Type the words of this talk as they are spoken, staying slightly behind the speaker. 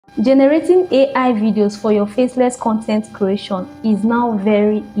Generating AI videos for your faceless content creation is now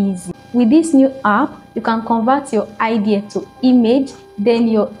very easy. With this new app, you can convert your idea to image, then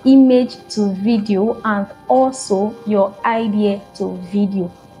your image to video, and also your idea to video,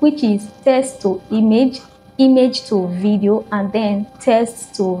 which is text to image, image to video, and then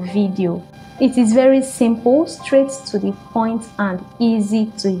text to video. It is very simple, straight to the point, and easy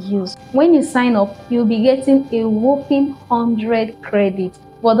to use. When you sign up, you'll be getting a whopping 100 credits.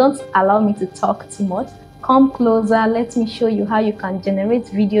 But don't allow me to talk too much. Come closer, let me show you how you can generate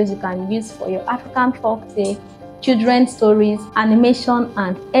videos you can use for your African folktale, children's stories, animation,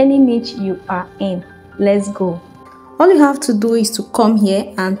 and any niche you are in. Let's go. All you have to do is to come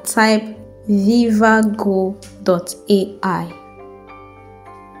here and type vivago.ai.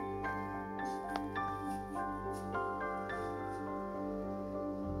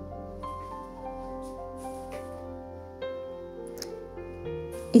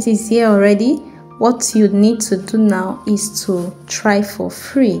 It is here already. What you need to do now is to try for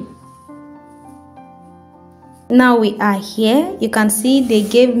free. Now we are here. You can see they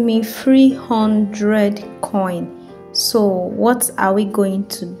gave me 300 coin. So what are we going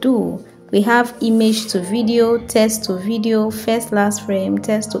to do? We have image to video, text to video, first last frame,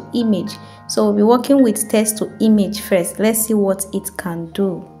 text to image. So we'll be working with text to image first. Let's see what it can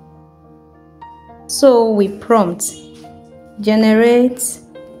do. So we prompt generate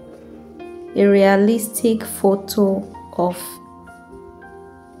a realistic photo of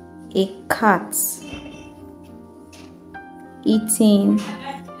a cat eating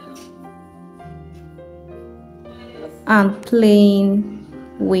and playing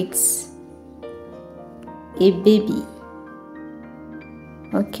with a baby.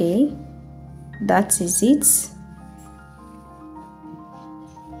 Okay, that is it.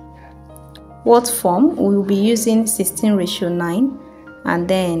 What form? We will be using 16:9, and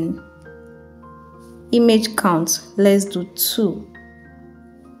then image count, let's do 2.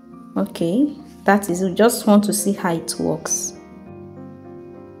 Okay, that is, we just want to see how it works.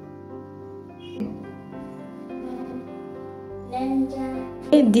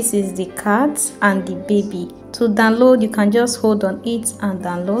 Okay, this is the cat and the baby. To download, you can just hold on it and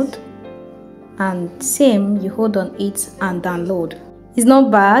download, and same, you hold on it and download. It's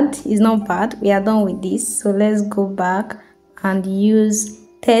not bad, it's not bad. We are done with this, so let's go back and use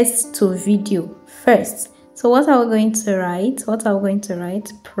text to video first. So what are we going to write?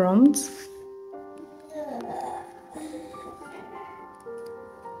 Prompt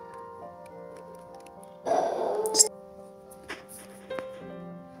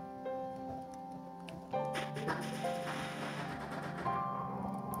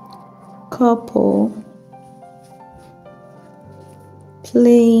couple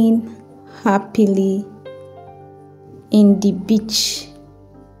playing happily in the beach.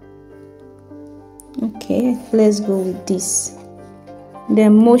 Okay, let's go with this. The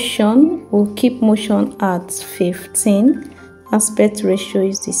motion, we'll keep motion at 15. Aspect ratio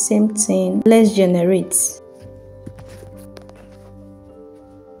is the same thing. Let's generate.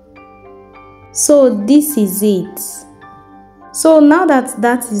 So this is it. So now that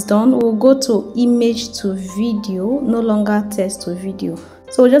that is done, we'll go to image to video, no longer text to video.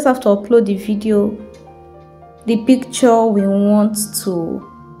 So we just have to upload the video, the picture we want to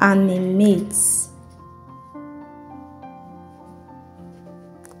animate.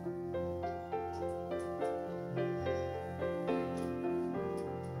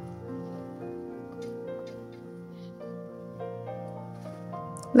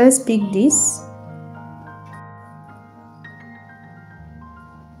 Let's pick this.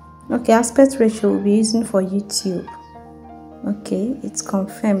 Okay, aspect ratio we'll be using for YouTube. Okay, it's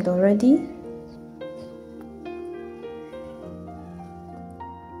confirmed already.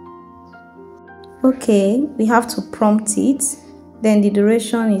 Okay, we have to prompt it. Then the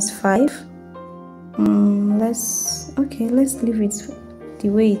duration is 5. Let's leave it the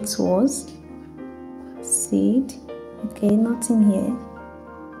way it was. Seed. Okay, nothing here.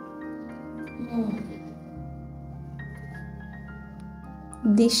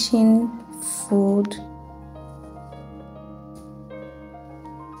 Dishing food,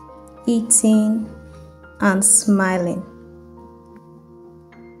 eating and smiling.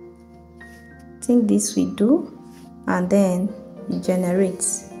 I think this we do, and then we generate.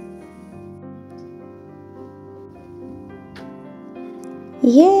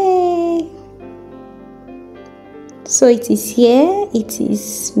 Yay! So it is here, it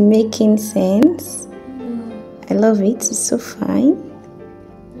is making sense. I love it, it's so fine.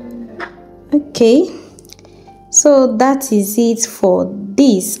 Okay, So that is it for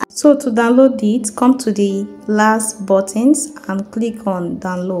this. So to download it, come to the last buttons and click on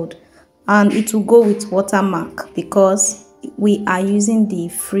download, and it will go with watermark because we are using the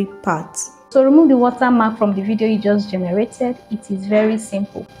free part. So remove the watermark from the video you just generated. It is very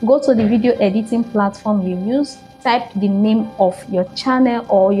simple. Go to the video editing platform you use, type the name of your channel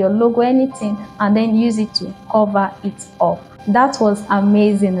or your logo, anything, and then use it to cover it up. That was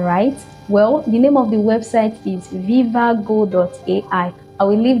amazing, right? Well, the name of the website is vivago.ai. I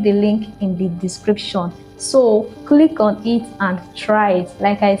will leave the link in the description. So click on it and try it.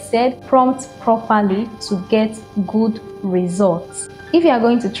 Like I said, prompt properly to get good results. If you are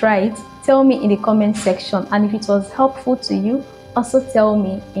going to try it, tell me in the comment section, and if it was helpful to you, also tell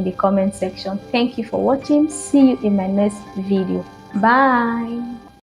me in the comment section. Thank you for watching. See you in my next video. Bye.